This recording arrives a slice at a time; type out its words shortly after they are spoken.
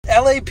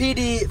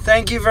LAPD,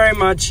 thank you very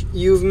much.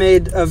 You've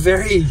made a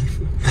very,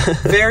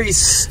 very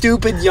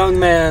stupid young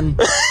man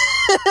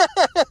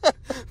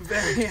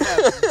very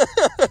happy.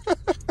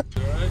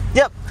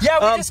 Yep.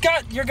 Yeah, we just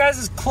got your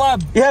guys'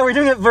 club. Yeah, we're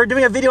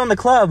doing a video on the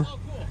club. Oh,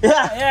 cool.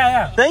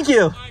 Yeah. Thank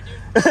you.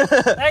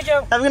 Thank you.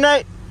 Have a good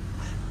night.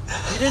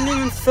 You didn't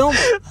even film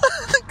it.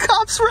 The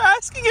cops were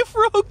asking if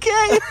we're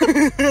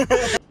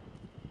okay.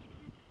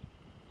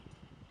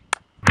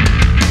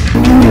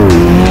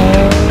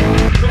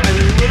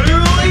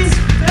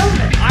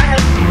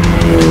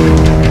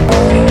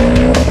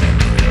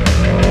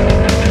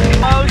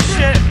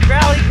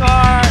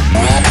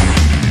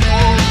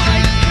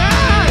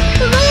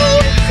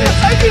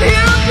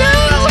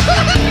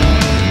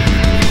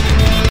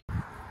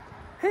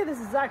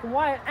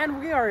 Wyatt, and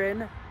we are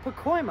in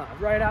Pacoima,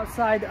 right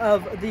outside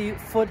of the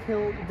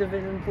Foothill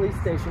Division Police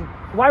Station.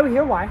 Why are we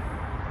here? Why?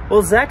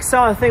 Well, Zach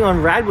saw a thing on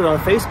Radwood on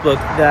Facebook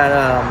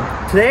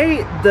that today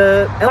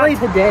the LA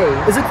today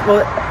is it?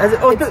 Well,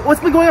 what's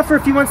been going on for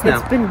a few months now?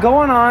 It's been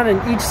going on, and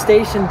each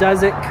station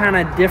does it kind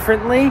of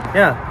differently.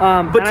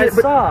 Yeah.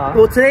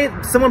 Well, today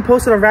someone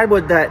posted on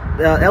Radwood that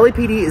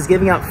LAPD is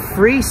giving out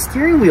free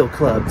steering wheel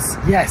clubs.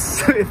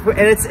 Yes. And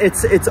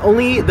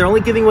they're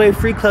only giving away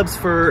free clubs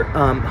for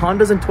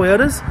Hondas and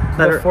Toyotas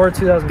that before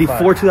 2005.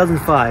 Before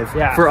 2005.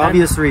 Yeah. For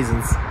obvious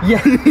reasons.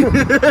 Yeah.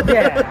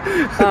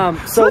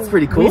 Yeah. So that's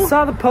pretty cool. We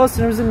saw the post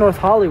and it was in North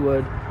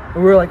Hollywood, and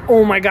we were like,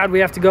 oh my god, we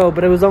have to go,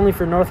 but it was only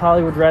for North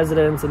Hollywood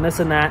residents and this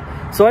and that.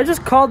 So I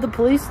just called the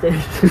police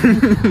station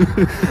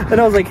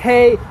and I was like,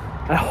 hey,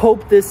 I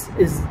hope this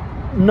is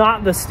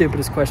not the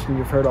stupidest question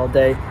you've heard all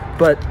day,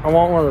 but I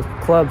want one of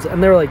those clubs.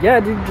 And they were like, yeah,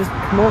 dude, just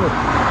come over.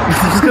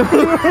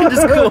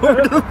 just go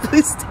over to the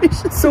police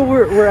station. So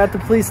we're at the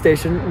police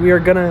station. We are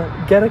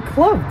gonna get a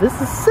club. This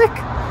is sick.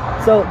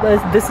 So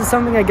this is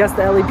something I guess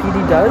the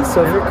LAPD does.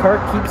 So if your car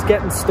keeps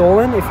getting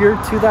stolen, if your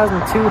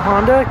 2002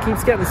 Honda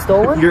keeps getting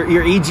stolen,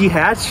 your EG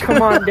hatch,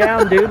 come on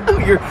down, dude.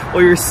 your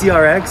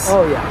CRX.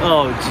 Oh yeah.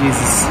 Oh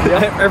Jesus.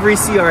 Yeah. Every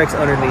CRX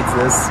owner needs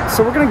this.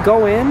 So we're gonna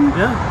go in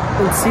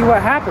and see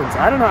what happens.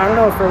 I don't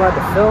know if we're allowed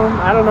to film.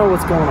 I don't know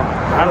what's going on.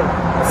 I don't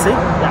know. See?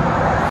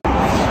 Yeah.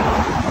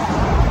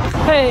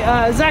 Hey,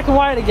 Zach and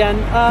Wyatt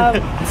again.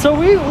 So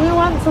we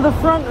went to the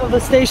front of the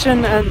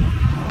station, and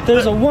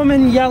there's a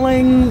woman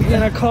yelling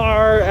in a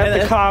car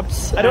at the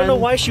cops. I don't know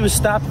why she was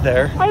stopped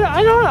there.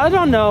 I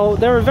don't know.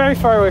 They were very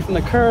far away from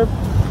the curb.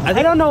 I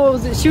don't know.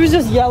 She was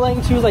just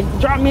yelling. She was like,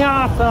 "Drop me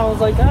off," and I was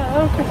like,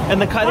 "Okay."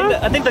 And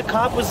I think the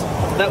cop was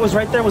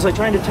right there was like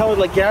trying to tell her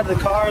like get out of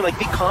the car, like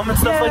be calm and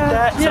stuff like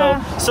that.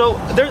 Yeah. So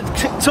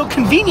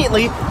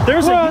conveniently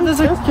there's a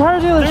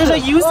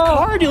used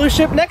car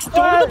dealership next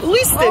door to the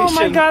police station. Oh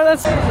my god,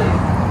 that's. Sorry,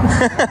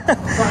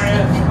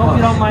 hope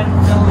you don't mind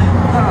filming.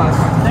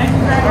 Thank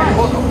you very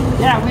much.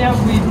 Yeah, we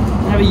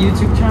have a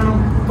YouTube channel.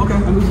 Okay.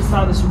 And we just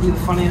thought this would be the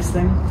funniest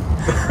thing.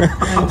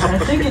 And I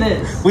think it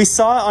is. We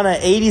saw it on an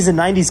 80s and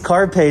 90s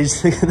car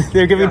page.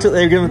 they're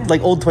giving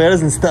like old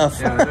Toyotas and stuff.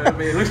 Yeah, I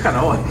mean, it looks kind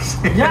of old.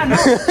 Yeah, no.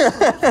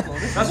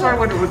 That's why I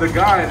went with the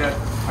guy that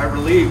I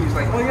relieved. He's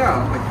like, oh yeah.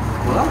 I'm like,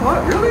 well,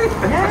 what? Really?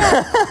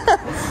 Yeah.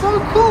 It's so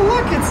cool.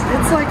 Look,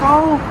 it's like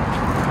all.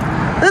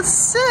 That's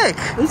sick.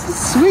 This is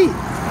sweet.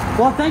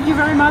 Well, thank you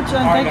very much,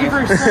 and thank you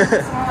for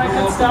service and all that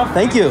good stuff.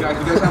 Thank you. You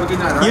guys have a good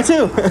night, right? You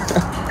too.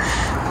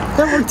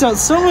 That worked out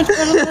so much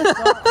better than I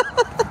thought.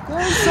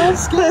 That was so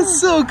scary.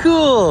 That's so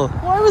cool.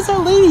 Why was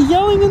that lady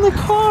yelling in the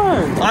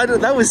car?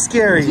 That was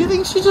scary. Do you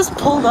think she just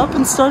pulled up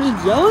and started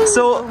yelling?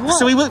 So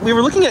we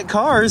were looking at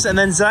cars, and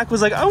then Zach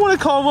was like, I want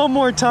to call one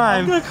more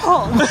time. I'm going to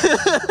call him.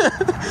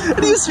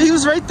 And he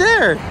was right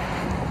there. Look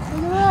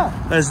at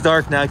that. It's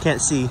dark now. I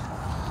can't see.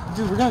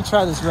 Dude, we're gonna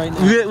try this right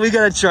now. We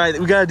gotta try it.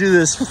 We gotta do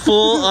this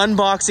full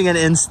unboxing and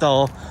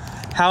install.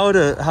 I'm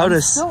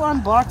still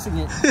unboxing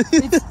it.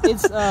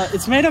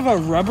 It's made of a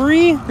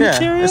rubbery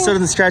material. So it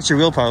doesn't scratch your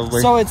wheel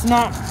probably. So it's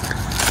not.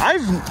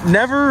 I've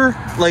never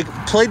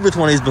played with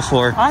one of these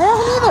before. I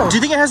haven't either. Do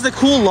you think it has the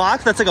cool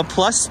lock that's like a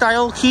plus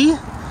style key?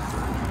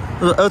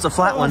 Oh, it's a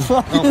flat one.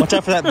 Oh, watch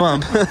out for that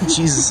bump.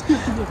 Jesus.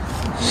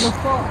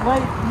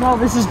 Wait, no,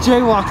 this is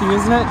jaywalking,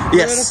 isn't it?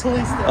 Yes.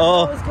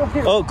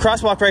 Oh,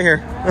 crosswalk right here.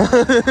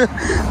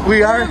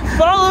 We are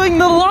following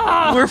the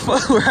law.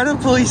 We're at a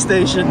police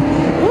station.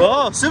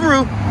 Oh,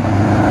 Subaru.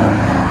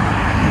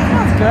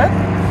 That's good.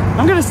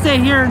 I'm gonna stay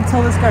here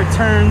until this guy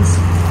turns.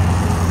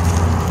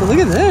 But look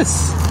at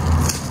this.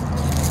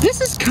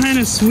 This is kind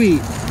of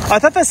sweet. I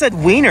thought that said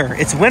wiener.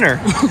 It's winter.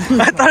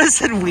 I thought it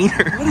said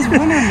wiener. What does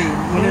winter mean?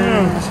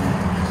 Winter.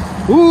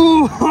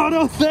 Ooh,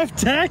 auto theft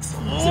task.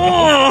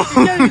 Oh.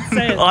 You can't even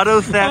say it.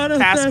 Auto theft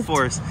task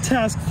force.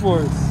 Task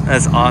force.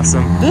 That's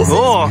awesome. This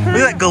look at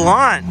that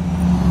Gallant.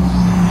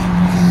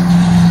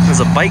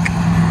 There's a bike.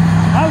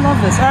 I love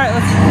this. All right,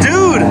 let's.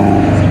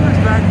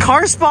 Dude,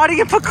 car spotting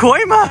in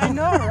Pacoima. I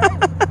know,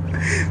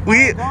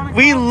 right?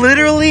 we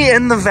literally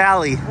in the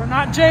valley. We're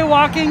not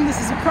jaywalking. This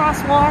is a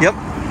crosswalk. Yep.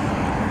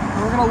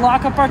 And we're gonna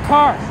lock up our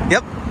car.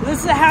 Yep.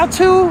 This is how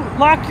to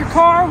lock your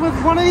car with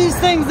one of these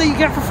things that you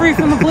get for free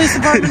from the police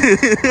department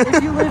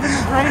if you live in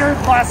the greater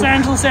Los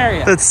Angeles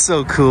area. That's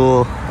so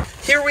cool.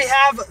 Here we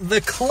have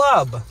the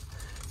club.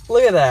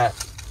 Look at that.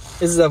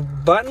 Is it a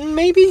button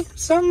maybe?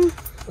 Something?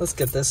 Let's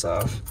get this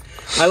off.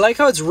 I like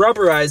how it's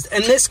rubberized.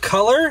 And this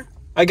color,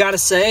 I gotta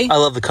say, I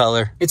love the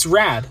color. it's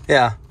rad.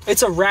 Yeah.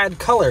 It's a rad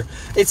color.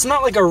 It's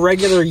not like a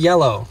regular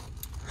yellow.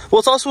 Well,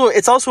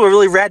 it's also a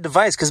really rad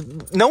device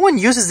because no one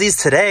uses these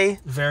today.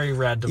 Very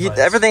rad device.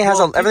 Everything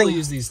has People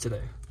use these today.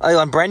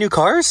 On brand new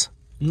cars.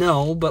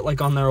 No, but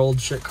like on their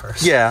old shit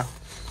cars. Yeah.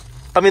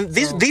 I mean,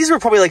 these were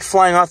probably like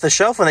flying off the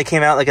shelf when they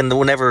came out, like in the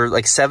whenever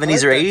like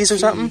 70s or 80s or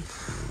something.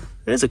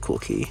 It is a cool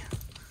key.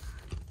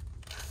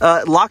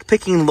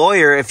 Lock-picking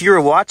lawyer, if you were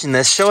watching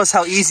this, show us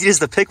how easy it is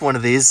to pick one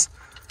of these.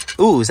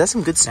 Ooh, is that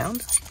some good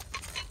sound?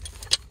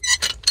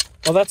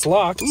 Well, that's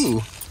locked.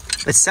 Ooh,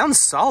 it sounds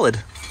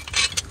solid.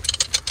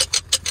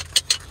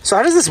 So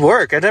how does this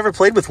work? I've never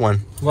played with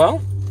one.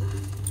 Well,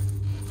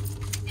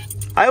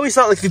 I always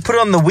thought like if you put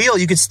it on the wheel,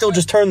 you could still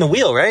just turn the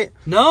wheel, right?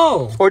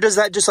 no. Or does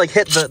that just like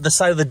hit the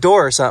side of the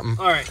door or something?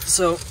 All right,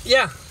 so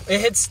yeah, it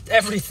hits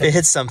everything. It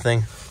hits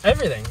something.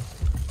 Everything.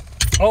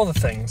 All the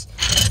things.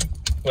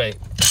 Wait,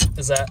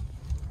 is that...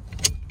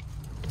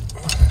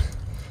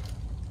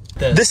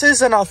 This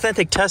is an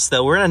authentic test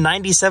though. We're in a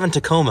 97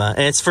 Tacoma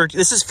and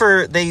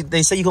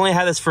they say you can only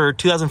have this for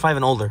 2005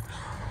 and older.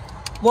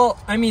 Well,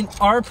 I mean,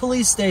 our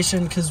police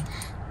station, because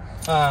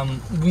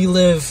we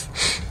live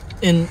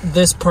in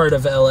this part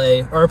of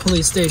LA, our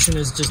police station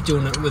is just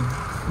doing it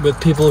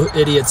with people,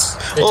 idiots.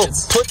 Oh,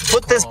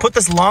 put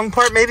this long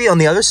part maybe on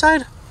the other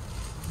side?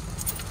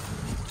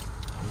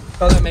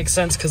 Oh, that makes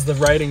sense because the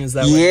writing is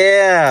that way.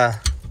 Yeah.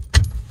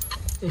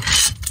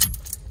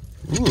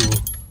 Ooh.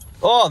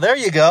 Oh, there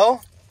you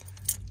go.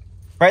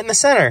 Right in the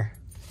center.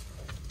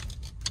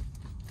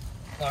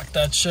 Lock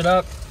that shit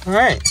up. All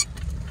right.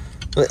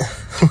 What?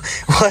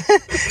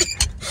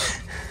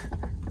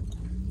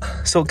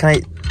 So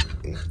can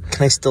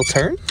I still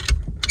turn?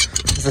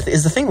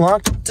 Is the thing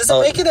locked? Does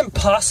it make it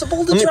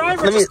impossible to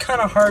drive, or just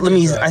kind of hard to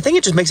drive? I think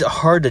it just makes it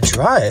hard to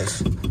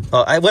drive.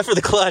 Oh, I went for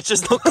the clutch.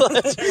 There's no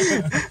clutch.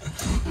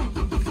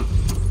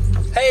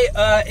 Hey,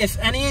 if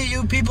any of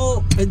you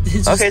people...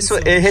 Okay, so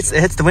it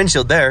hits the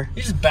windshield there.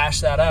 You just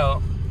bash that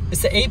out.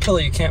 It's the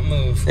A-pillar you can't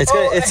move. It's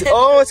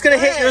gonna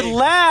hit your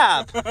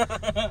lap.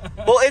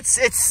 Well,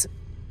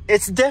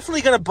 it's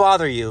definitely gonna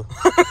bother you.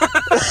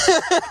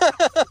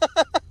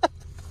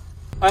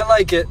 I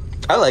like it.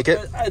 I like it.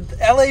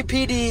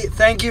 LAPD,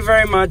 thank you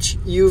very much.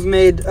 You've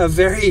made a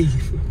very,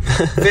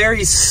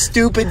 very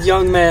stupid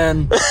young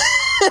man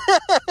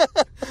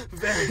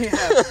very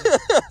happy.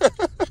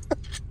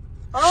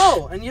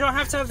 Oh, and you don't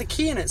have to have the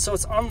key in it, so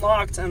it's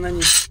unlocked, and then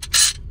you...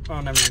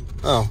 Oh, never mind.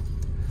 Oh.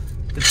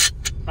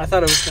 I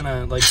thought it was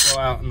gonna, like, go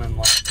out and then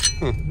lock.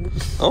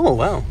 Oh,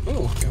 wow.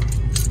 Ooh, okay.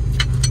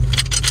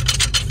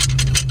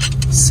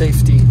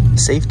 Safety.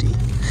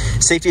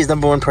 Safety is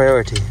 #1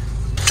 priority.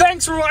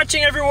 Thanks for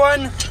watching,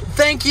 everyone.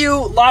 Thank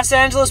you, Los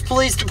Angeles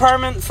Police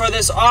Department, for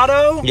this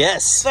auto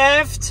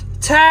theft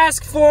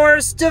task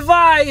force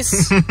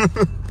device.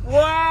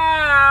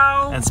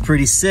 Wow. That's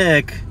pretty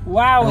sick.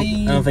 Wowie. I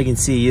don't know if I can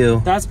see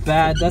you. That's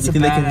bad. That's a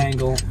bad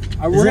angle.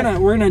 We're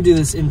gonna do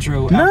this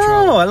intro.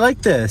 Outro. I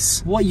like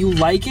this. What, you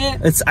like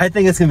it? I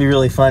think it's gonna be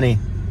really funny.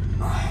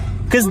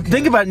 Because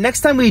think about it,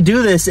 next time we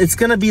do this, it's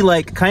gonna be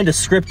like kind of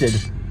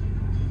scripted.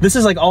 This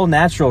is like all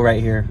natural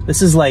right here.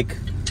 This is like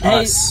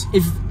us.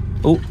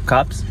 Oh,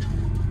 cops.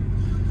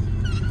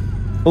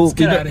 Oh,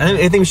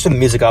 I think we should turn the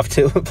music off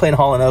too. We're playing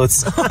Hall &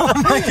 Oates. Oh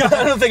my God.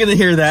 I don't think I can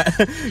hear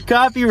that.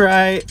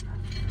 Copyright.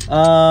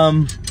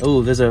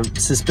 Oh, there's a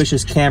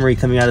suspicious Camry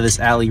coming out of this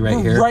alley right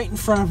here. Right in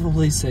front of the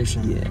police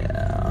station.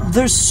 Yeah.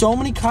 There's so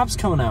many cops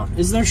coming out.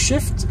 Is there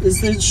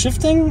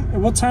shifting?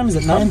 What time is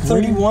it?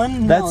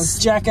 9:31? No, it's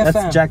Jack FM.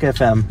 That's Jack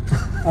FM.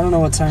 I don't know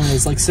what time it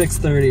is. Like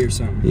 6:30 or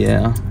something.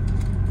 Yeah.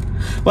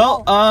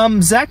 Well,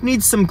 Zach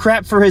needs some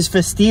crap for his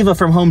Festiva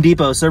from Home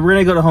Depot, so we're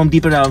gonna go to Home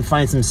Depot now and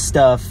find some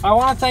stuff. I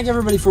want to thank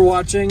everybody for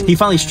watching. He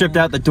finally stripped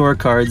out the door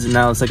cards, and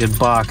now it's like a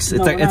box. We're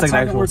not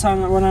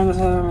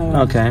talking.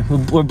 Okay,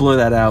 we'll blur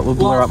that out. We'll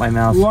blur out my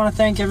mouth. We want to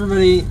thank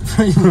everybody.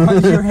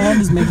 Your hand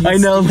is making. I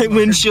know, my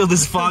windshield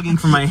is fogging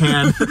from my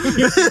hand.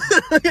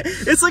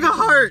 It's like a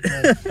heart.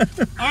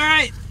 All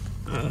right.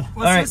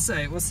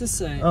 What's this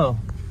say? Oh.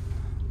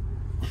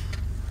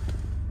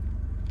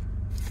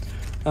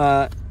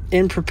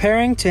 In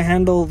preparing to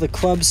handle the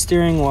club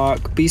steering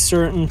lock, be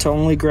certain to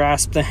only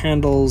grasp the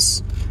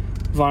handle's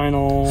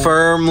vinyl...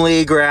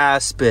 Firmly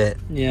grasp it.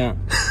 Yeah.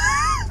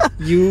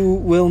 You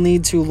will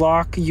need to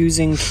lock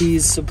using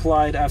keys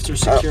supplied after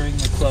securing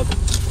the club.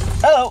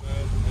 Hello.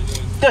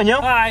 Doing you?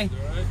 Hi.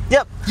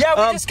 Yep.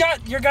 Yeah, we just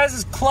got your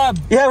guys' club.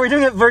 Yeah, we're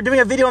doing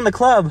a video on the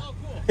club. Oh,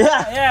 cool.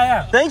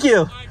 Yeah. Thank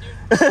you.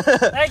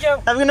 Thank you.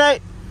 Have a good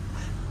night.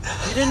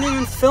 You didn't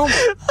even film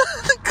it.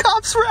 The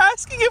cops were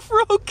asking if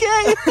we're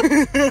okay.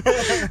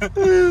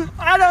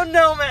 I don't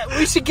know, man.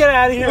 We should get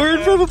out of here. We're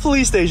in front of a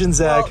police station,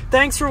 Zach. Well,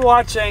 thanks for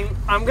watching.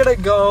 I'm gonna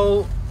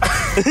go.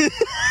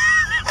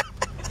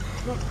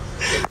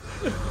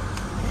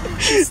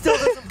 He still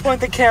doesn't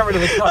point the camera to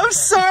the cops. I'm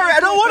sorry. I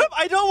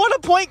don't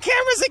want to point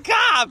cameras at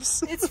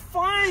cops. It's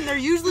fine. They're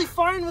usually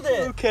fine with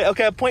it. Okay,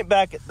 I'll point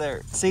back at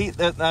there. See?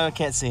 I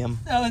can't see him.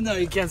 Oh, no,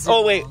 you can't see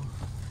Oh, him. wait.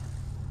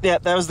 Yeah,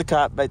 that was the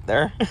cop right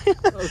there.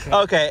 Okay.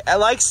 Okay.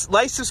 Like,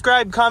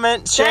 subscribe,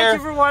 comment, share.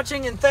 Thank you for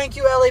watching, and thank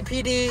you,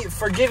 LAPD,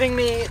 for giving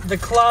me the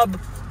club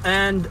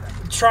and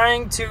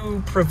trying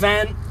to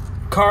prevent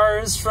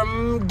cars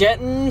from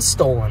getting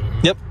stolen.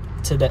 Yep.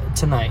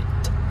 Tonight.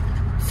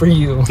 For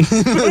you.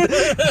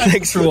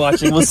 Thanks for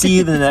watching. We'll see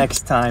you the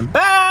next time.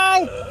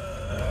 Bye!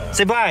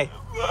 Say bye.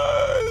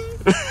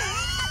 Bye.